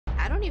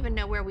don't even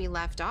know where we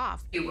left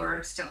off. You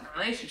were still in a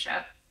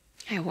relationship.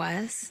 I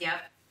was?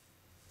 Yep.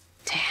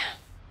 Damn.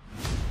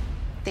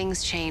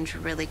 Things changed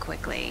really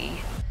quickly.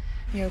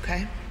 You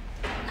okay?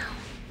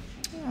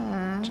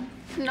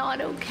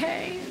 Not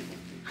okay.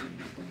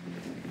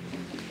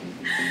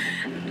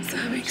 It's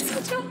having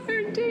such a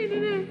hard day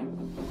today.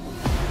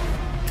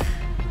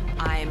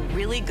 I'm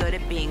really good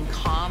at being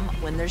calm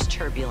when there's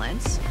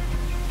turbulence,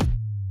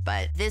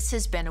 but this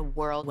has been a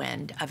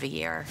whirlwind of a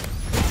year.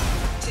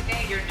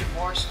 Today, your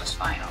divorce was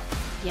final.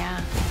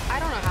 Yeah. I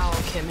don't know how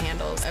Kim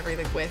handles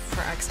everything with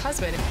her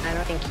ex-husband. I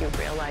don't think you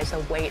realize the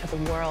weight of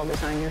the world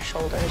is on your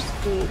shoulders.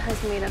 He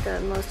has made up the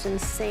most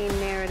insane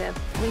narrative.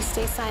 We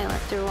stay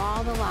silent through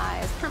all the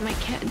lies for my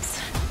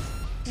kids.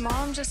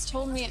 Mom just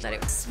told me that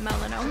it was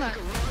melanoma.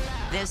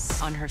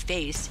 This on her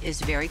face is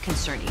very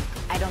concerning.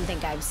 I don't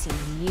think I've seen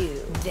you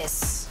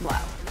this low.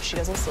 She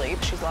doesn't sleep.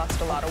 She's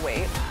lost a lot of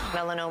weight.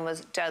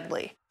 Melanoma's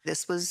deadly.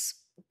 This was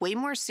way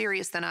more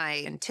serious than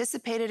I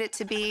anticipated it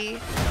to be.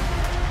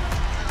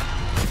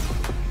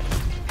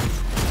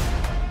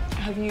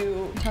 Have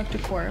you talked to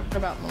Cor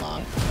about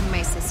Malong?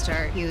 My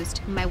sister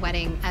used my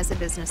wedding as a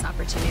business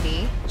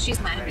opportunity.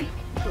 She's mad at me.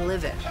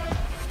 Livid.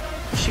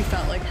 She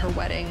felt like her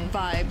wedding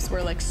vibes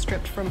were like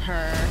stripped from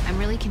her. I'm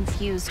really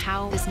confused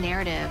how this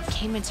narrative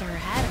came into her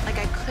head. Like,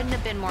 I couldn't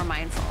have been more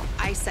mindful.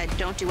 I said,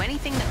 don't do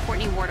anything that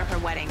Courtney wore to her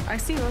wedding. I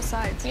see both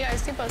sides. Yeah, I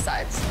see both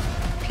sides.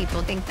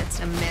 People think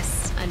that's a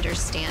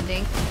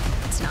misunderstanding.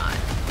 It's not.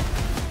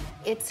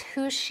 It's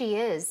who she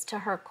is to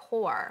her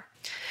core.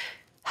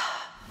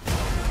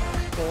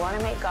 If you want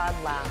to make God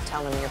laugh,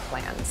 tell him your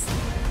plans.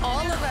 All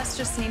of us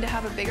just need to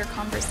have a bigger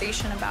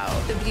conversation about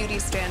the beauty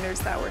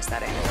standards that we're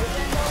setting.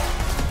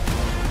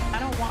 I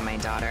don't want my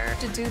daughter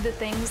to do the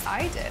things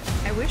I did.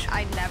 I wish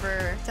I'd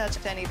never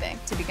touched anything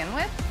to begin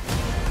with.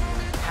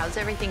 How's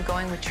everything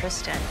going with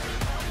Tristan?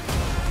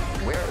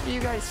 Where do you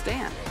guys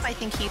stand? I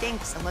think he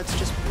thinks, and let's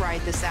just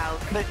ride this out.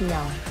 But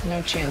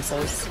no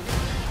chances.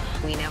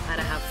 We know how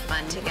to have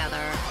fun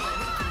together.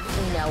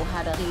 We know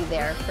how to be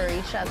there for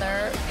each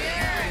other.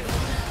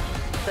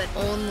 But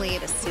only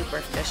at a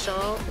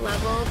superficial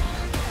level.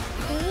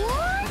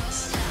 What?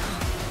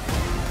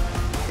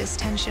 This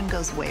tension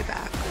goes way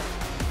back.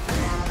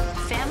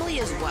 Family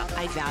is what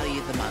I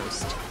value the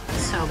most,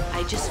 so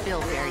I just feel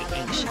very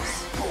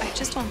anxious. I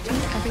just don't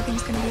think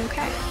everything's gonna be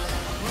okay.